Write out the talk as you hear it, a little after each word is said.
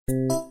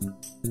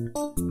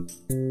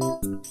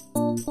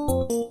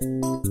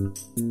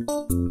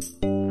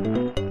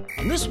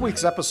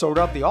week's episode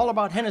of the All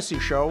About Hennessey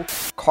show,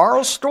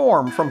 Carl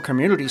Storm from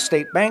Community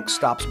State Bank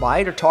stops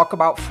by to talk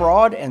about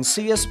fraud and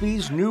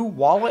CSB's new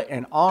wallet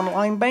and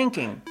online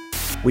banking.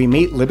 We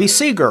meet Libby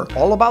Seeger,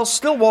 all about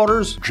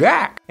Stillwater's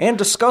Jack, and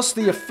discuss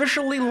the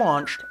officially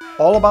launched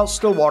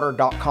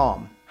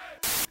allaboutstillwater.com.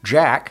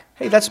 Jack,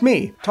 hey, that's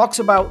me, talks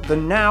about the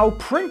now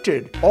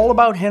printed All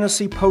About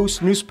Hennessey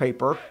Post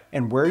newspaper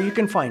and where you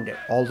can find it.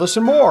 All this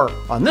and more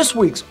on this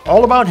week's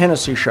All About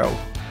Hennessey show.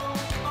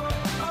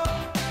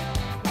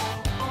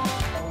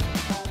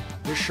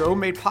 This show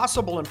made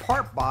possible in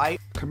part by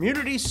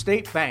Community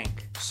State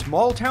Bank,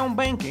 small town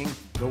banking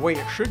the way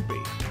it should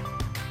be.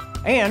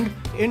 And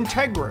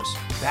Integris,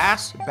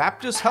 Bass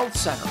Baptist Health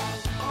Center,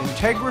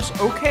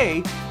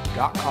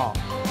 IntegrisOK.com.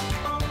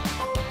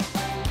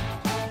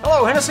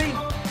 Hello, Hennessey.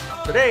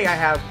 Today I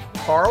have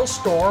Carl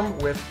Storm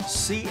with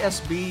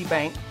CSB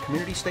Bank,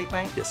 Community State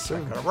Bank. Yes, sir.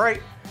 I got it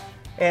right.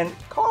 And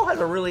Carl has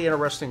a really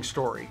interesting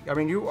story. I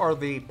mean, you are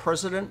the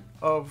president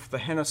of the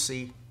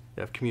Hennessey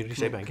Community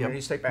State Bank. Community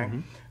State Bank.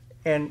 Mm-hmm.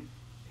 And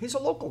he's a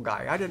local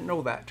guy. I didn't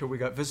know that till we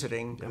got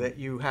visiting, that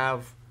you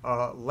have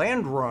a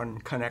land run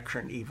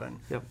connection even.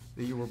 Yep.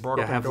 That you were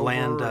brought up in Dover.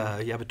 Land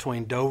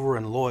between Dover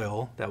and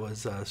Loyal. That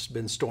was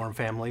been Storm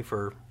family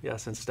for,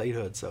 since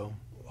statehood. So.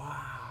 Wow.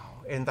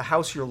 And the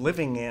house you're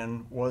living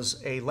in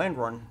was a land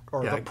run,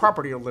 or the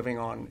property you're living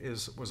on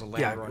was a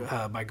land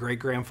run. My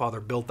great-grandfather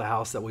built the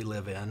house that we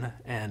live in,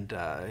 and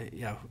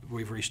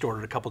we've restored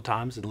it a couple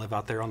times and live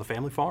out there on the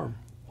family farm.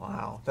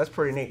 Wow, that's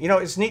pretty neat. You know,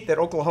 it's neat that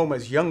Oklahoma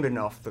is young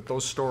enough that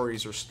those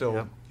stories are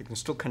still, you can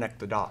still connect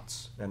the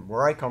dots. And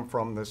where I come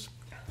from, this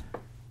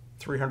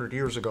 300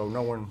 years ago,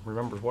 no one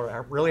remembers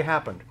what really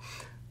happened.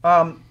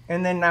 And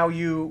then now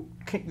you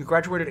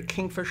graduated at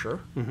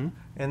Kingfisher,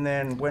 and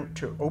then went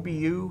to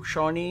OBU,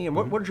 Shawnee, and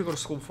what did you go to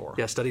school for?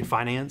 Yeah, studied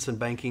finance and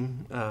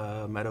banking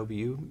at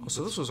OBU. Oh,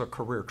 so this was a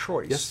career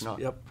choice. Yes,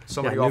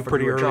 Somebody I knew offered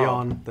pretty you a early job.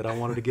 on that I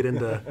wanted to get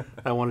into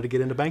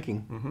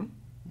banking. Mm-hmm.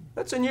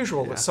 That's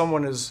unusual that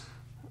someone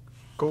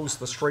goes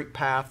the straight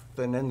path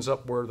and ends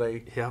up where they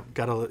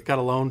got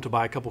a loan to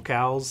buy a couple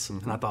cows,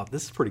 and I thought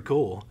this is pretty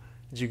cool.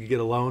 You could get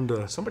a loan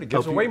to somebody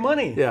gives away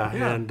money,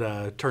 and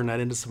turn that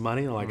into some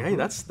money. And I'm like, hey,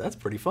 that's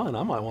pretty fun.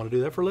 I might want to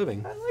do that for a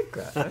living. I like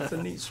that. That's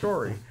a neat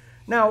story.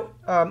 Now,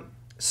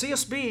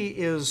 CSB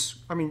is,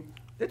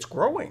 it's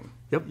growing.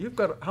 Yep. You've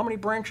got how many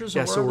branches?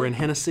 Yeah, so we're in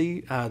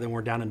Hennessey, then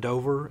we're down in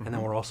Dover, and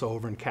then we're also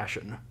over in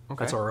Cashion.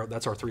 Okay.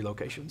 That's our 3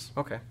 locations.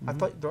 Okay. I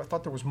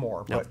thought there was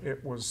more, but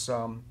it was,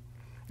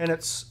 and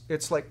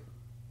it's like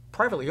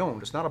privately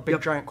owned. It's not a big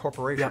giant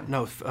corporation.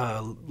 No,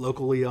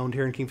 locally owned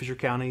here in Kingfisher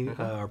County.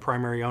 Our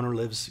primary owner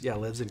lives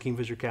in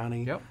Kingfisher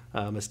County. Yep.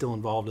 Is still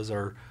involved as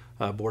our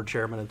board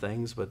chairman and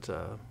things, but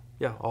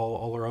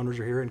all our owners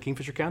are here in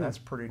Kingfisher County. That's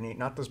pretty neat.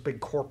 Not this big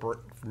corporate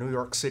New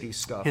York City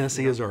stuff.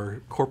 Hennessey is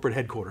our corporate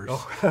headquarters.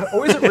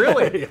 Oh, is it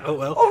really?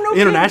 No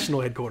international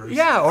headquarters.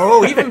 Yeah.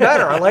 Oh, even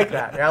better. I like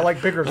that. Yeah, I like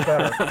bigger's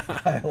better.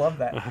 I love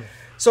that.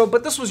 So,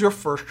 but this was your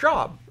first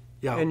job.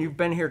 Yeah. And you've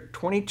been here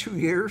 22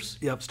 years?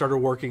 Yep. Started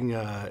working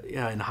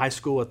in high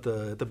school at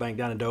the bank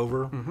down in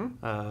Dover,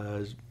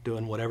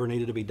 doing whatever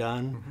needed to be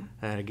done.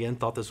 And again,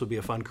 thought this would be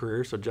a fun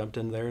career, so jumped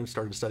in there and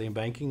started studying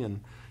banking.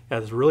 And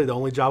it's really the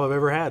only job I've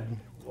ever had.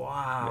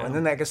 Wow. Yeah. And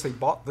then I guess they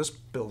bought this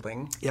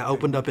building. Yeah,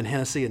 opened up in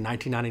Hennessey in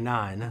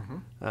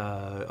 1999.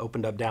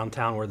 Opened up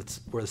downtown where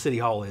the city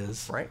hall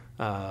is. Right.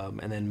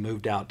 And then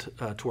moved out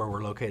to where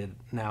we're located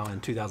now in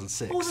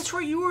 2006. Oh, that's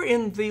right. You were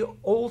in the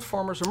old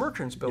Farmers and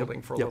Merchants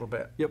building for a little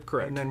bit. Yep,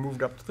 correct. And then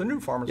moved up to the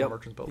new Farmers and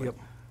Merchants building. Yep.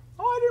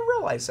 Oh, I didn't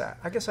realize that.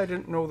 I guess I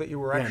didn't know that you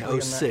were actually in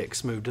in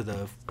 2006 moved to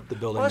the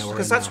building. Well,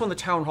 because that's when the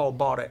town hall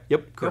bought it.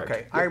 Yep, correct.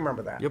 Okay, yep. I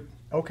remember that. Yep.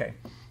 Okay.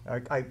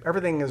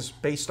 Everything is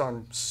based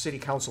on city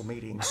council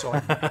meetings, so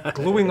I'm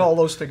gluing all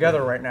those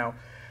together right now.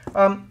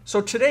 So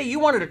today you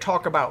wanted to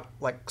talk about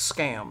like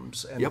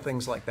scams and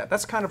things like that.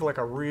 That's kind of like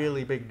a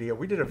really big deal.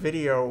 We did a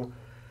video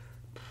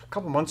a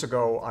couple months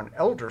ago on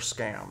elder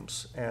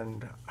scams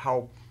and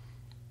how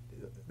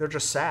they're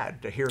just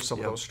sad to hear some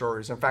of those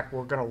stories. In fact,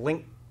 we're going to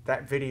link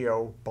that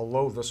video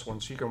below this one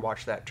so you can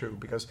watch that too.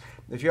 Because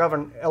if you have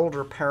an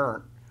elder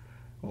parent,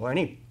 well,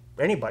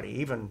 anybody,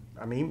 even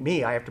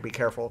me, I have to be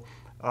careful.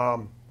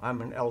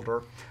 I'm an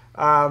elder.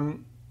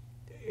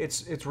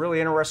 It's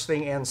really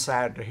interesting and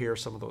sad to hear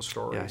some of those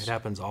stories. Yeah, it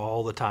happens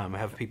all the time. I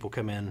have people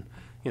come in,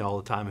 all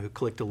the time who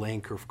clicked a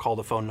link or called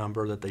a phone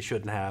number that they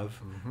shouldn't have.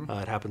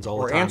 It happens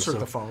all the time. Or answered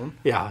the phone.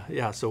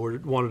 Yeah. So we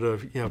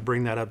wanted to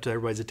bring that up to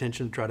everybody's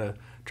attention. Try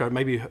to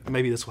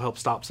maybe this will help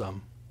stop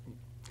some.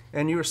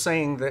 And you were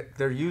saying that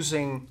they're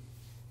using.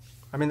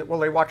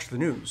 They watch the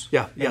news.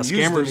 Yeah.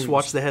 Scammers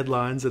watch the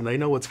headlines and they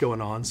know what's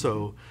going on.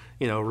 So.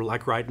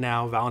 Like right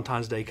now,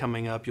 Valentine's Day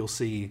coming up, you'll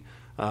see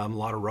a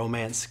lot of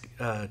romance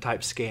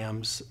type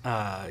scams.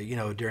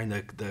 During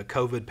the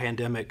COVID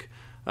pandemic,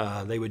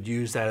 they would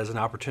use that as an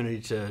opportunity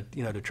to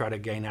try to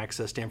gain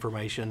access to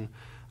information.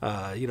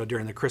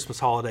 During the Christmas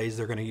holidays,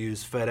 they're going to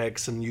use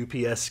FedEx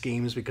and UPS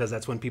schemes because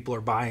that's when people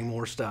are buying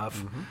more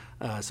stuff.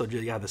 The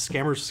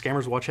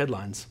scammers watch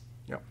headlines.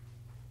 Yeah.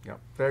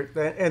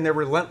 They're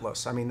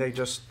relentless.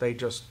 They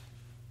just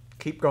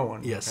keep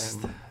going. Yes,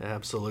 And,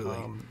 absolutely.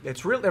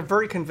 it's really they're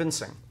very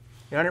convincing.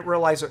 I didn't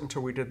realize it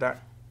until we did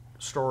that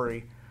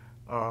story,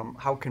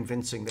 how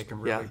convincing they can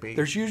really be.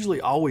 There's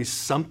usually always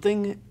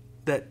something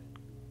that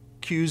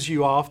cues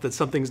you off that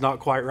something's not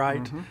quite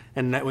right,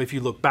 and that if you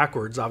look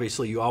backwards,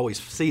 obviously you always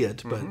see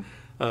it. But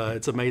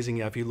it's amazing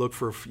if you look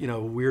for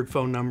weird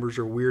phone numbers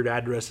or weird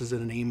addresses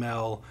in an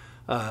email,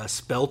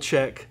 spell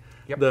check.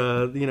 Yep.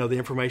 The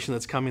information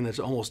that's coming,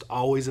 there's almost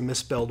always a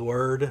misspelled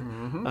word,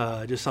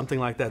 just something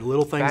like that.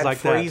 Little things Bad like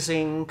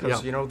phrasing,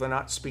 because Yep. they're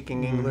not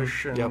speaking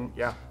English. And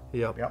Yep.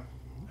 yeah.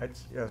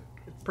 It's a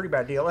pretty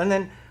bad deal. And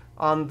then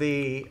on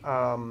the,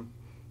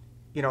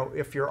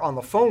 if you're on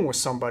the phone with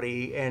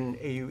somebody and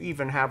you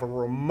even have a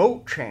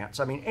remote chance,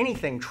 I mean,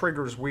 anything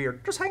triggers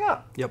weird, just hang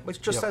up. Yep. It's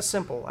just Yep. that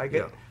simple. I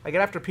get Yep.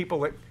 after people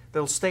that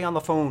they'll stay on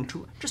the phone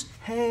to just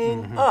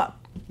hang up.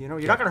 You're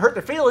not going to hurt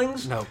their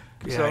feelings. No.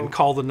 Yeah, So, and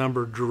call the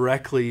number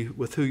directly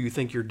with who you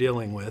think you're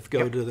dealing with.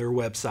 Go to their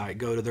website,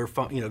 go to their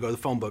phone, go to the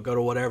phone book, go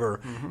to whatever,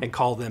 and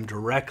call them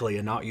directly,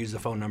 and not use the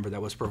phone number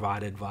that was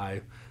provided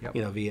by,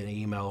 via an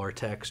email or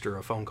text or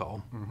a phone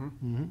call.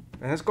 and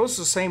it goes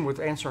the same with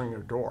answering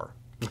your door.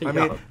 I Yeah.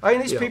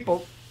 mean, these Yeah.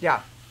 people,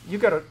 you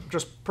got to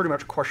just pretty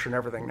much question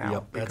everything now.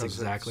 Yep, that's because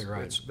exactly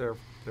right.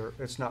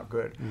 It's not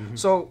good.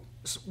 So,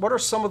 what are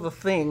some of the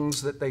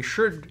things that they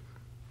should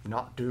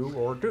not do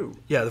or do?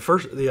 Yeah,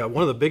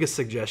 one of the biggest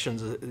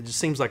suggestions, it just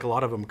seems like a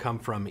lot of them come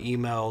from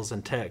emails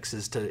and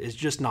texts, is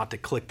just not to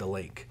click the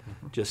link.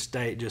 Just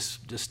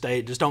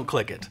don't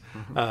click it.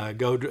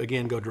 Go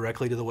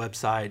directly to the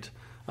website,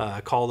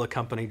 call the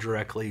company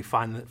directly,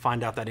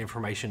 find out that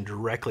information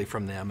directly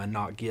from them, and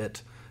not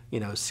get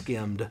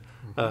skimmed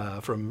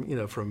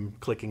from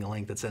clicking a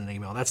link that's in an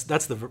email. That's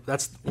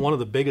one of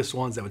the biggest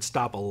ones that would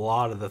stop a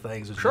lot of the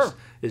things.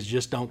 Is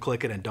just don't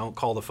click it and don't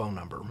call the phone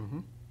number.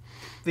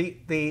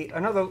 The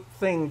another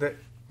thing that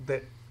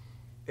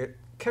it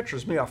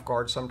catches me off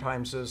guard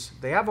sometimes is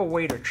they have a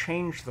way to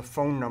change the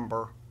phone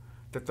number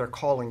that they're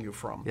calling you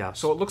from. Yes.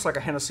 So it looks like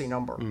a Hennessey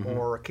number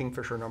or a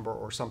Kingfisher number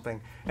or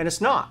something, and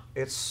it's not.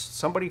 It's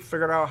somebody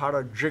figured out how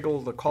to jiggle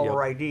the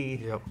caller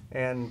ID,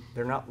 and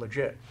they're not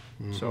legit.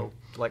 So,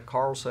 like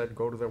Carl said,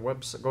 go to their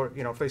website.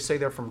 If they say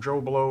they're from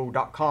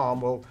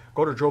joeblow.com, well,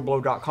 go to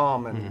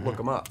joeblow.com and look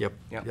them up. Yep,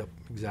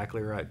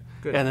 exactly right.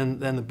 Good. And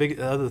then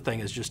the other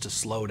thing is just to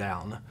slow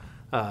down.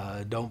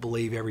 Don't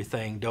believe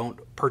everything. Don't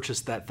purchase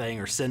that thing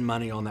or send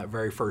money on that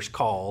very first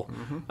call.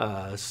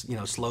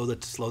 Slow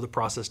the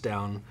process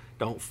down.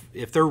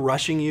 If they're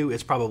rushing you,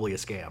 it's probably a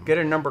scam. Get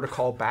a number to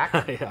call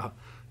back.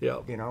 Yeah.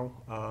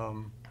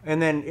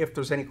 And then if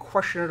there's any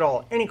question at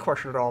all,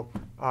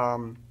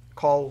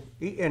 call.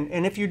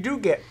 And if you do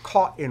get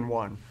caught in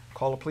one,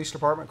 call the police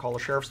department, call the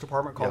sheriff's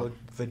department, call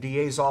the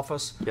DA's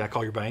office. Yeah,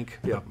 call your bank.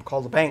 Yeah.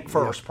 Call the bank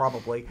first,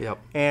 probably. Yep.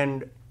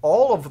 And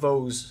all of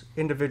those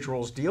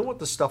individuals deal with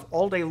this stuff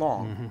all day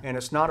long, and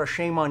it's not a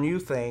shame on you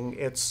thing.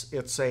 It's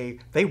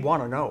they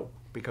want to know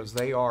because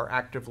they are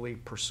actively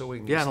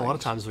pursuing these and a lot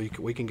of things. times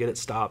we can get it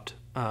stopped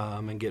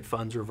and get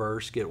funds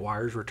reversed, get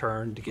wires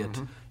returned, to get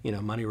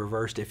money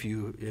reversed if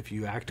you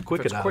act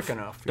quick it's enough. quick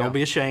enough, Don't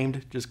be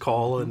ashamed. Just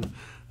call and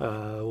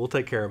we'll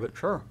take care of it.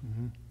 Sure.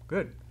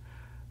 Good.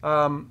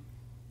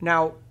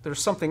 Now,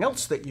 there's something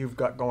else that you've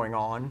got going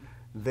on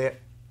that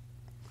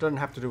doesn't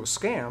have to do with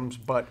scams,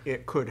 but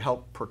it could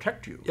help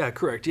protect you. Yeah,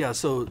 correct. Yeah,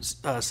 so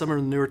some of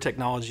the newer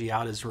technology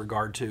out is in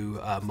regard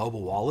to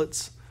mobile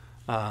wallets.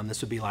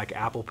 This would be like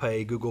Apple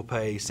Pay, Google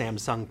Pay,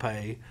 Samsung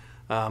Pay,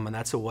 and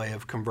that's a way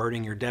of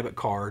converting your debit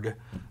card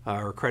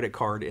or credit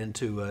card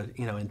into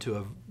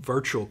a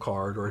virtual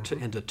card or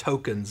into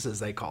tokens, as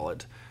they call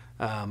it.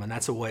 And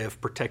that's a way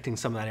of protecting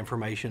some of that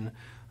information.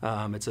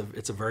 It's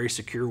a very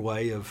secure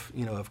way of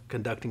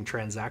conducting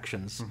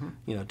transactions.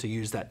 To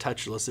use that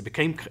touchless.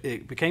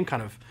 It became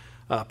kind of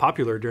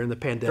popular during the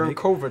pandemic.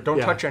 During COVID, don't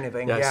touch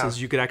anything. Yeah, it says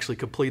you could actually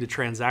complete a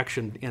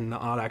transaction and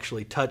not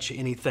actually touch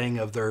anything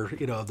of their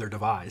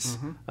device.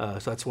 So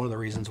that's one of the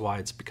reasons why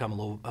it's become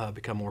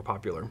more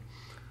popular.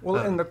 Well,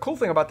 and the cool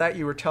thing about that,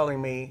 you were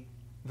telling me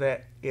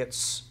that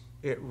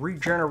it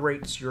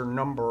regenerates your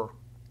number.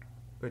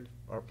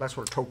 That's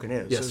what a token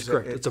is. Yes,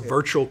 correct. It's a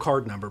virtual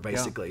card number,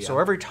 basically. Yeah. So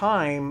every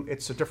time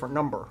it's a different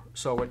number,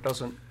 so it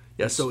doesn't.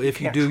 Yeah. So if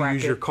you do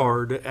use your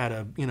card at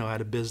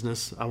a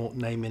business, I won't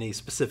name any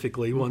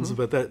specifically ones,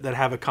 but that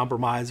have a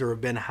compromise or have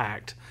been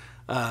hacked,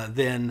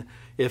 then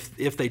if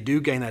they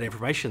do gain that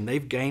information,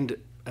 they've gained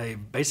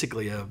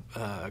basically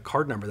a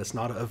card number that's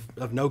not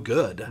of no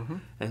good.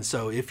 And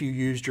so if you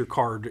used your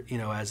card,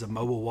 as a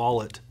mobile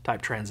wallet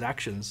type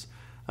transactions,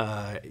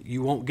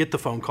 you won't get the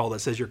phone call that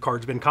says your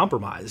card's been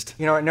compromised.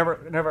 It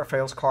never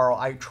fails, Carl.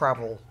 I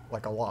travel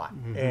like a lot,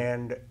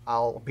 and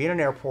I'll be in an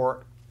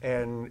airport,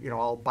 and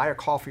I'll buy a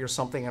coffee or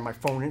something, and my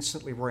phone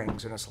instantly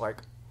rings, and it's like,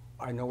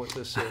 I know what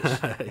this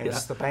is. And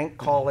it's the bank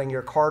calling,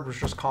 your card was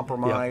just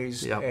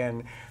compromised. Yep.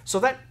 And so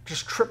that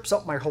just trips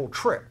up my whole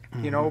trip,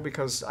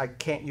 because I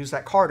can't use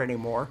that card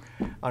anymore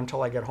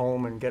until I get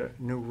home and get a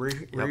new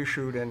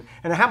reissued. And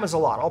it happens a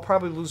lot. I'll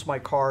probably lose my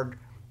card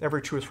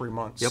every 2 or 3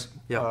 months. Yep.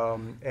 Yep.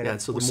 And yeah.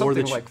 So with the more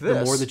something that you, like this,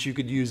 the more that you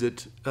could use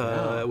it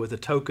with a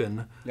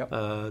token, Yep.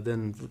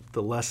 then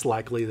the less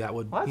likely that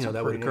would well, that's a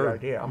that pretty would occur. neat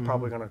idea. I'm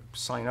probably going to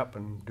sign up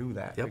and do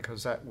that Yep.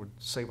 because that would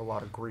save a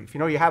lot of grief. You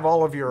know, you have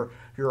all of your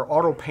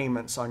auto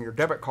payments on your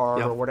debit card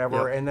Yep. or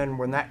whatever, Yep. and then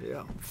when that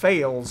Yeah.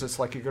 fails, it's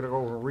like you got to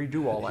go and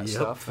redo all that Yep.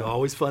 stuff. And,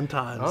 Always fun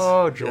times.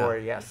 oh, joy!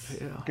 Yeah. Yes.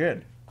 Yeah.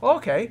 Good.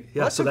 Okay.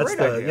 Yeah, That's so a that's great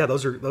the idea. yeah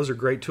those are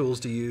great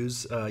tools to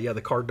use. Yeah,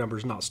 the card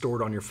number's not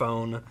stored on your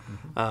phone.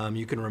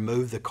 You can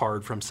remove the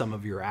card from some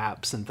of your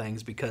apps and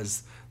things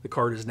because the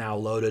card is now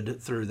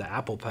loaded through the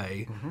Apple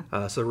Pay.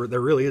 So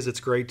there really is. It's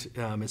great.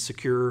 It's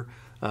secure.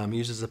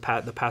 Uses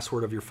the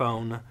password of your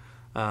phone.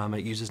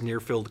 It uses near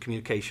field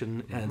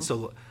communication, and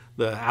so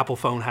the Apple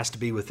phone has to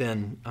be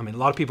within. I mean, a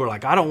lot of people are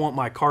like, I don't want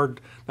my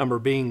card number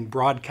being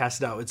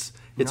broadcasted out. It's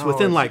No,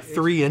 within like it's-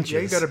 3 inches. yeah,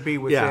 you gotta be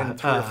within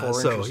 3 or 4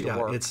 so, inches to yeah,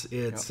 work. it's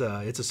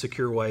a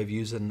secure way of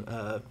using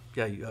of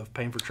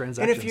paying for And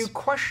transactions. if you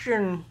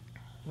question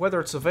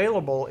whether it's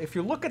available, if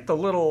you look at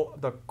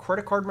the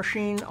credit card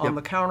machine on Yep.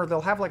 the counter,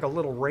 they'll have like a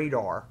little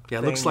radar. yeah,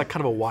 it looks thing. like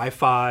kind of a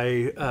Wi-Fi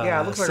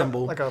Yeah, it looks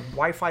symbol. like a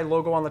Wi-Fi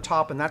logo on the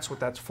top, and that's what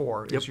that's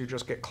for. Is Yep. you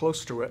just get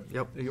close to it.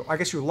 Yep. I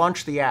guess you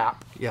launch the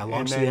app. Yeah, and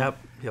launch the then- app.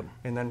 Yep.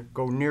 And then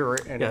go near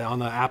it. And Yeah, on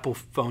the Apple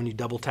phone, you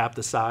double tap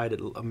the side, it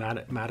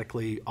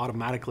automatically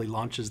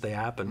launches the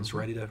app, and it's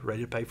ready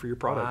to pay for your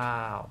product.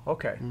 wow.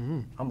 Okay. Mm-hmm.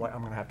 I'm going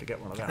to have to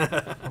get one of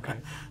them. Okay.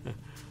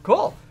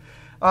 Cool.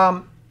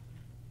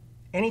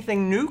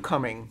 Anything new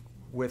coming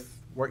with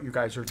what you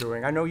guys are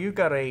doing? I know you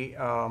got I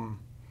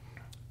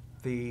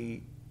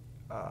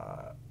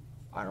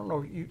don't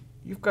know,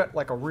 you've got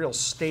like a real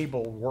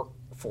stable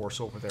workforce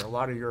over there. A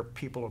lot of your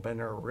people have been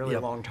there a really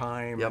Yep. long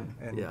time, Yep.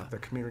 and Yeah. the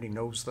community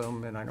knows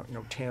them. And I know,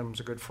 Tim's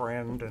a good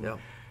friend, and Yep.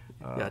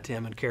 Yeah,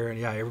 Tim and Karen.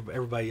 Yeah,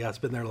 everybody. Yeah, it's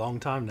been there a long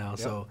time now.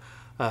 So,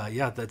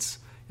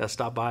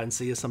 stop by and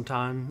see us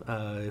sometime.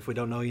 If we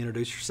don't know you,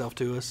 introduce yourself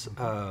to us.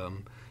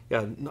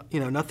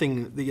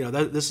 Nothing.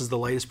 This is the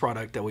latest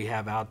product that we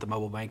have out, the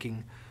mobile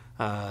banking,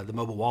 the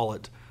mobile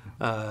wallet.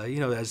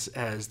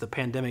 As the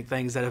pandemic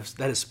things that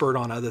has spurred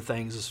on other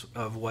things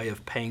of way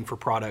of paying for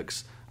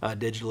products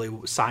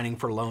digitally, signing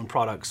for loan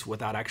products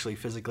without actually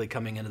physically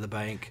coming into the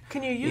bank.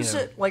 can you use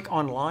it like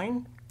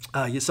online?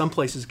 Some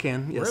places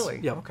can. Yes. Really?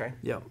 Yep. Okay.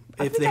 Yeah.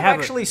 I think I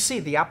actually see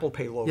the Apple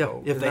Pay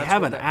logo. If and they that's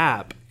have what an that-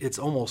 app, it's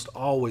almost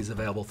always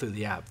available through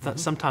the app.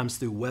 Sometimes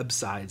through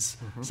websites.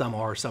 Some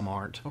are, some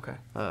aren't. Okay.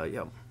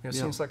 Yeah. It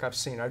seems like I've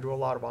seen. I do a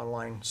lot of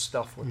online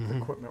stuff with the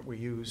equipment we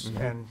use,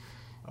 and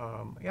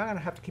I'm gonna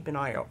have to keep an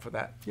eye out for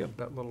that Yep.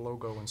 that little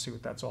logo and see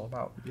what that's all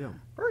about. Yeah.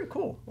 Very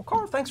cool. Well,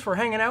 Carl, thanks for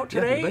hanging out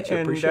Yeah, you today, betcha.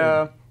 and Appreciate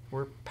it.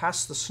 we're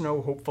past the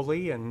snow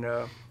hopefully, and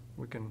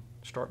we can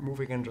start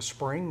moving into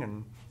spring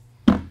and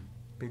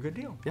be a good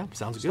deal. Yeah.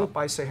 Sounds Stop good.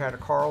 by, say hi to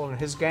Carl and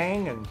his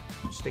gang, and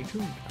stay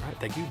tuned. All right.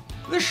 Thank you.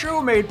 This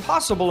show made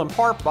possible in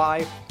part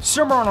by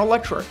Cimarron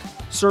Electric,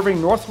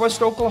 serving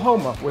Northwest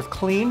Oklahoma with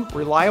clean,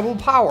 reliable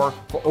power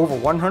for over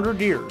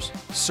 100 years.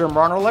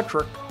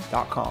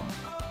 CimarronElectric.com.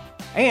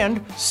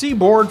 And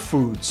Seaboard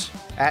Foods.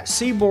 At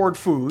Seaboard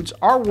Foods,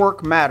 our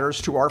work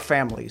matters to our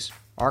families,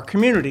 our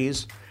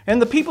communities,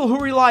 and the people who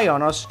rely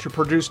on us to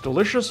produce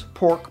delicious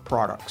pork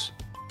products.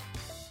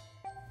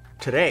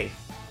 Today,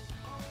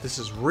 this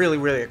is really,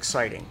 really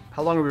exciting.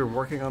 How long have we been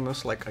working on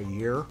this? Like a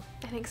year?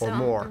 I think or so.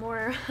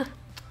 more.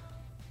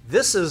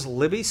 This is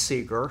Libby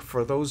Seeger.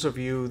 For those of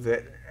you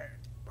that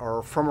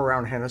are from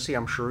around Hennessey,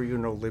 I'm sure you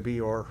know Libby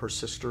or her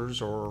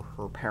sisters or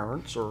her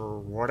parents or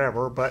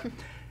whatever, but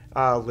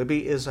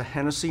Libby is a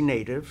Hennessey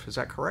native. Is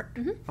that correct?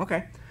 Mm-hmm.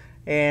 Okay.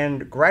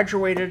 And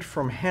graduated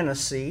from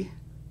Hennessey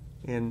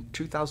in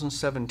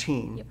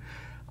 2017. Yep.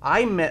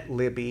 I met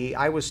Libby.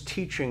 I was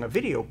teaching a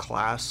video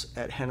class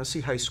at Hennessey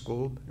High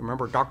School.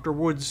 Remember, Dr.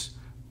 Woods,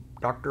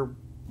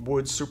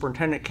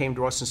 superintendent, came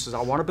to us and says,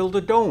 I want to build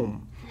a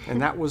dome. And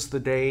that was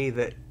the day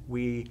that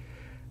we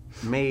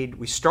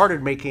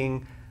started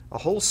making a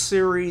whole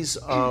series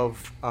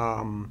of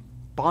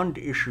bond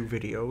issue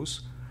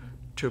videos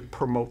to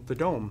promote the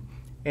dome.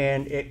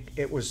 And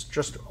it was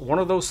just one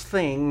of those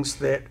things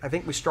that I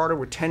think we started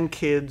with 10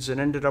 kids and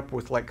ended up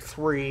with like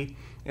 3.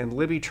 And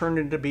Libby turned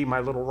into be my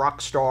little rock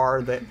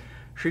star that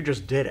she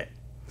just did it.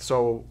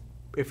 So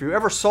if you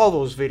ever saw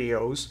those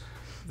videos,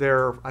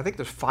 I think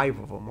there's 5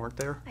 of them, weren't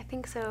there? I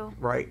think so.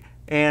 Right.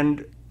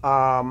 And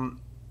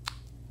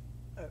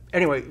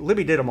anyway,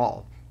 Libby did them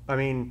all. I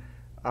mean,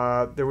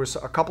 there was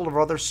a couple of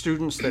other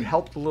students that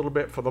helped a little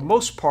bit. For the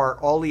most part,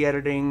 all the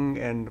editing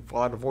and a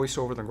lot of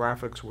voiceover and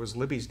graphics was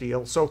Libby's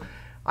deal. So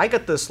I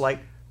got this like,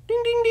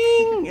 ding,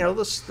 ding, ding.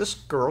 This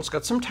girl's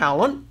got some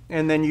talent.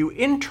 And then you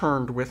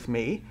interned with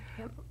me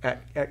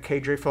at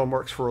KJ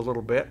Filmworks for a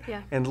little bit.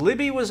 Yeah. And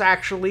Libby was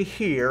actually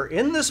here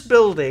in this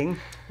building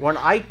when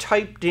I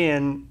typed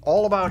in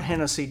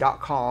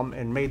allaboutHennessey.com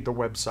and made the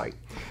website.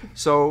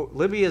 So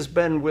Libby has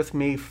been with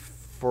me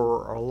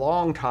for a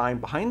long time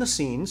behind the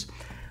scenes,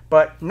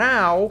 but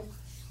now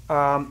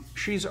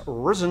she's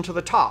risen to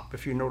the top,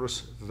 if you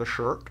notice the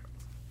shirt.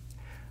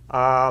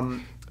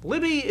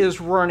 Libby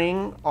is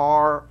running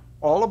our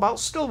All About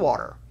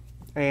Stillwater.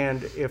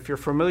 And if you're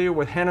familiar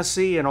with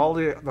Hennessey and all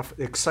the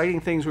exciting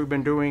things we've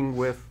been doing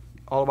with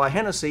All About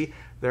Hennessey,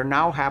 they're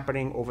now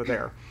happening over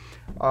there.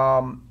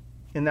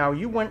 And now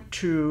you went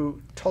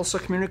to Tulsa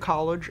Community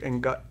College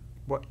and got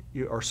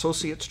your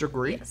associate's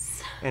degree.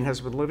 Yes. And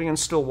has been living in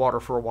Stillwater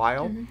for a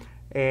while,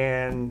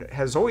 and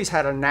has always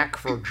had a knack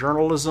for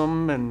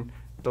journalism and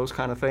those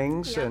kind of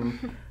things. Yeah.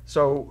 And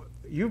so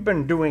you've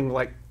been doing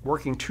like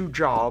working 2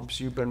 jobs.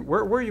 You've been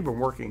where you been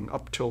working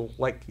up till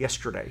like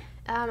yesterday?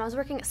 I was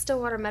working at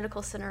Stillwater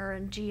Medical Center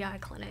and GI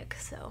clinic,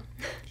 so.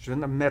 She's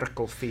in the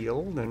medical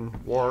field and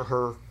wore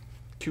her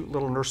cute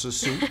little nurse's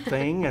suit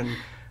thing, and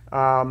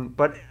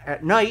but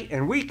at night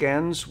and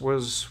weekends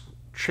was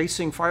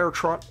chasing fire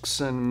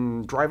trucks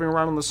and driving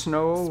around in the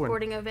snow.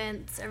 Sporting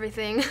events,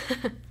 everything.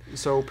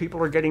 So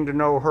people are getting to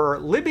know her.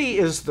 Libby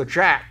is the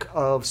Jack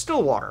of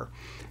Stillwater.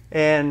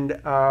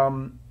 And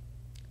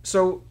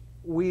so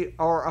we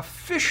are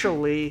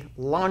officially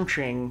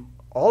launching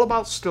All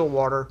About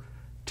Stillwater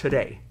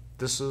today.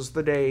 This is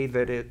the day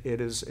that it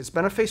is. It's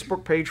been a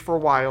Facebook page for a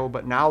while,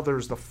 but now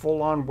there's the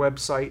full-on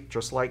website,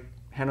 just like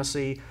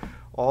Hennessey.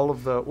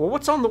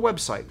 What's on the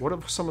website? What are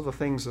some of the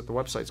things that the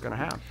website's going to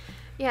have?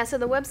 Yeah, so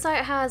the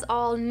website has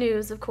all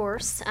news, of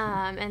course,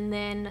 and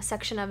then a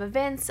section of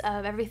events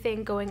of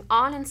everything going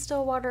on in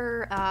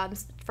Stillwater,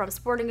 from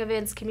sporting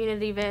events,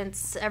 community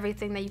events,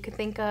 everything that you can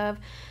think of,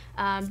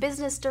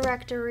 business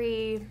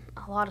directory,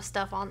 a lot of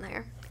stuff on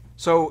there.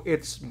 So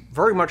it's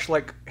very much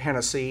like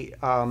Hennessey.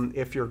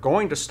 If you're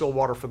going to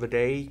Stillwater for the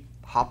day,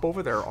 hop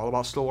over there,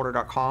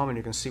 allaboutstillwater.com, and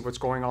you can see what's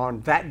going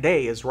on. That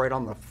day is right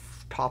on the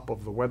top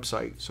of the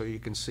website, so you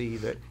can see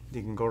that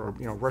you can go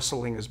to,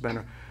 wrestling has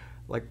been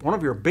like one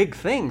of your big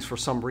things for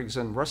some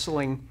reason.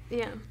 Wrestling,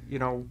 Yeah.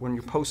 When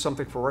you post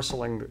something for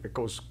wrestling,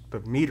 the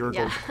meter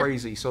Yeah. goes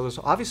crazy. So there's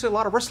obviously a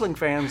lot of wrestling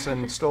fans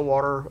in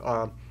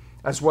Stillwater,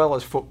 as well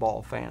as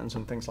football fans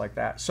and things like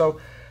that. So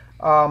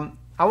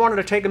I wanted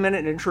to take a minute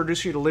and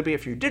introduce you to Libby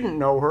if you didn't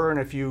know her, and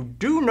if you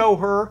do know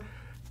her,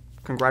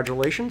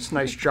 congratulations,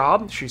 nice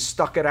job. She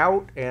stuck it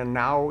out and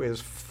now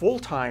is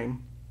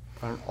full-time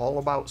on All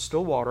About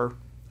Stillwater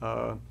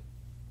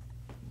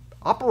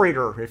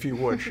operator, if you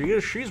would.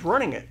 She's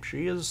running it.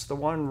 She is the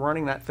one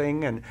running that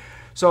thing. And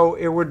so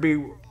it would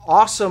be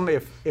awesome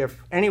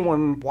if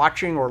anyone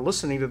watching or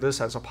listening to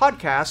this as a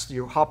podcast,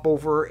 you hop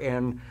over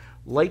and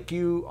like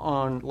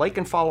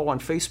and follow on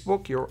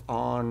Facebook. You're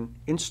on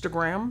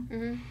Instagram.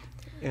 Mm-hmm.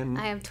 And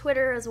I have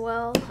Twitter as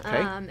well, Okay.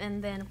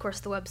 and then, of course,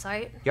 the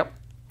website. Yep.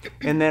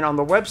 And then on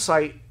the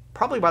website,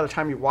 probably by the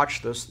time you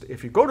watch this,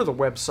 if you go to the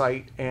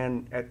website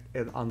and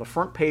on the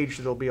front page,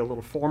 there'll be a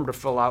little form to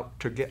fill out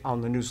to get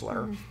on the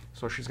newsletter. Mm-hmm.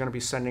 So she's going to be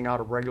sending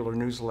out a regular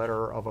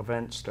newsletter of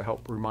events to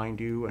help remind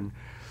you. And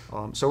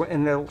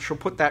she'll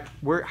put that,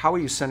 how are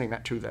you sending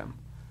that to them?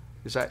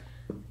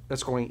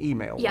 That's going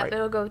email, Yeah, right?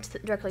 it'll go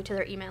directly to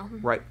their email.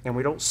 Right, and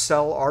we don't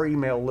sell our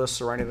email lists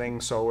or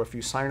anything, so if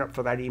you sign up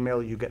for that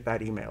email, you get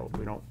that email.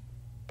 We don't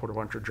put a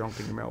bunch of junk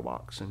in your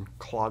mailbox and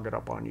clog it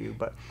up on you.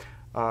 But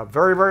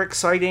very, very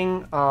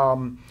exciting.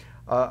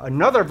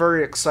 Another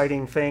very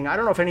exciting thing, I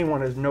don't know if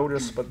anyone has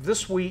noticed, but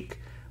this week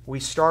we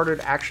started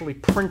actually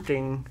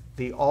printing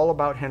the All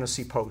About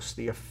Hennessey Post,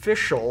 the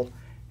official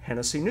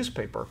Hennessey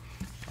newspaper.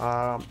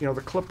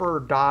 The Clipper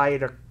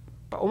died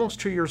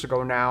almost 2 years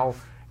ago now,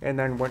 and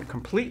then went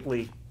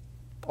completely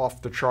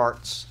off the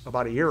charts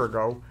about a year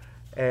ago.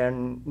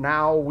 And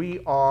now we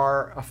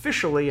are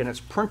officially, and it's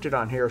printed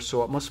on here,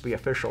 so it must be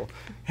official,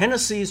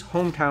 Hennessey's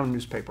hometown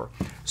newspaper.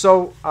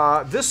 So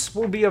this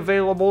will be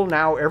available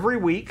now every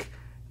week.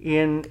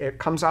 It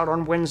comes out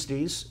on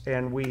Wednesdays,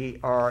 and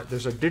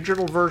there's a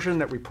digital version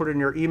that we put in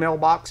your email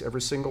box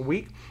every single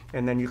week,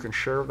 and then you can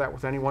share that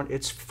with anyone.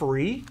 It's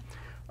free.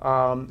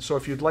 So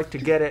if you'd like to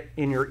get it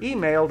in your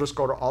email, just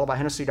go to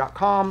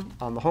allabouthennessey.com.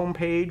 On the home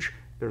page,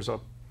 there's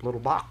a little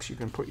box. You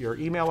can put your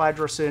email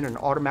address in, and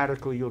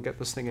automatically you'll get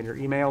this thing in your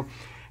email.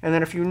 And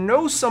then if you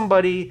know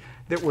somebody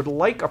that would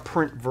like a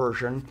print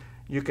version,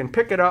 you can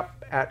pick it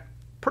up at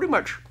pretty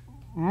much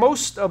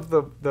most of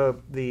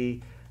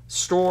the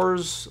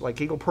stores,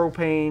 like Eagle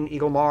Propane,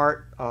 Eagle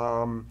Mart,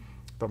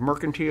 the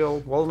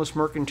Mercantile, Wellness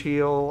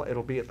Mercantile.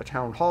 It'll be at the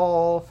Town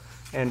Hall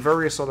and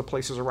various other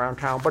places around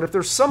town. But if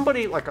there's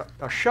somebody like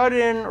a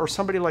shut-in or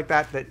somebody like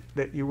that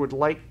you would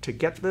like to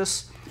get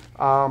this,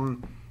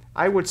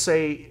 I would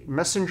say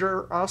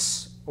messenger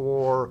us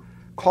or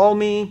call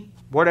me,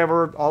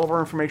 whatever. All of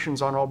our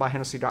information's on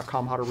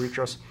allaboutHennessey.com, how to reach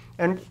us.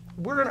 And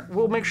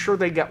we'll make sure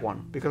they get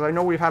one, because I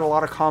know we've had a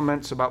lot of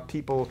comments about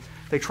people,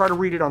 they try to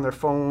read it on their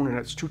phone and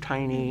it's too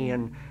tiny,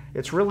 and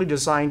it's really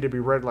designed to be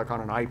read like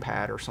on an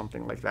iPad or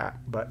something like that.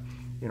 But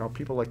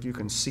people like you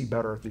can see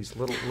better. These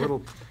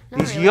little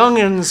these really.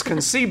 youngins can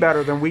see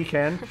better than we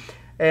can.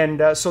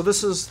 And so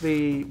this is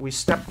we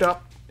stepped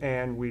up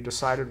and we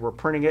decided we're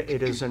printing it.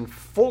 It is in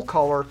full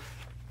color.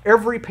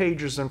 Every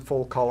page is in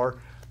full color.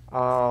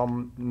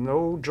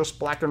 No just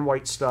black and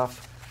white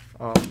stuff.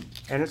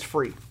 And it's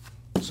free.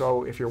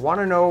 So if you want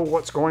to know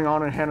what's going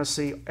on in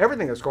Hennessey,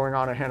 everything that's going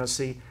on in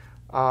Hennessey,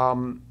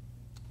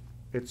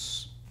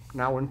 it's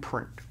now in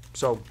print.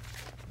 So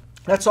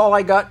That's all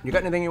I got. You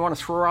got anything you want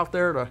to throw out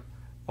there to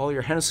all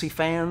your Hennessey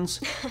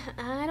fans?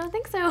 I don't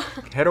think so.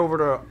 Head over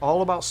to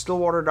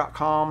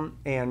allaboutstillwater.com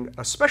and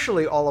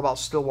especially All About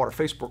Stillwater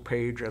Facebook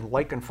page and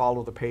like and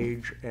follow the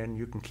page, and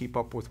you can keep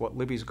up with what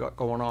Libby's got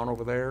going on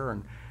over there.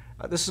 And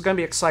this is going to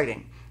be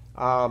exciting.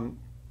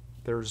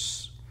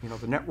 There's,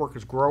 the network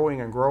is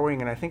growing and growing,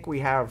 and I think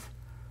we have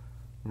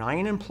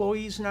 9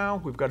 employees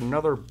now. We've got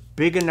another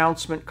big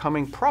announcement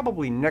coming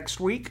probably next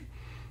week.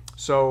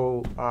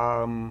 So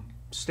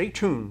stay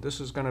tuned. This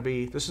is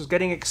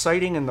getting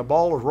exciting, and the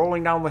ball is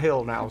rolling down the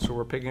hill now, so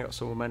we're picking up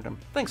some momentum.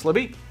 Thanks,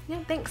 Libby.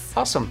 Yeah, thanks.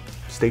 Awesome.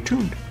 Stay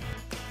tuned.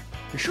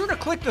 Be sure to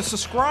click the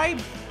subscribe,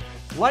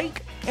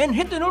 like, and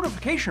hit the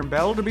notification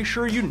bell to be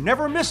sure you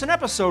never miss an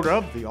episode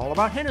of the All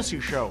About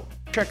Hennessey Show.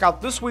 Check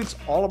out this week's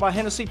All About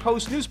Hennessey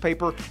Post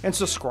newspaper and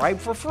subscribe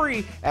for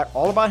free at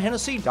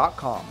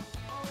allabouthennessey.com.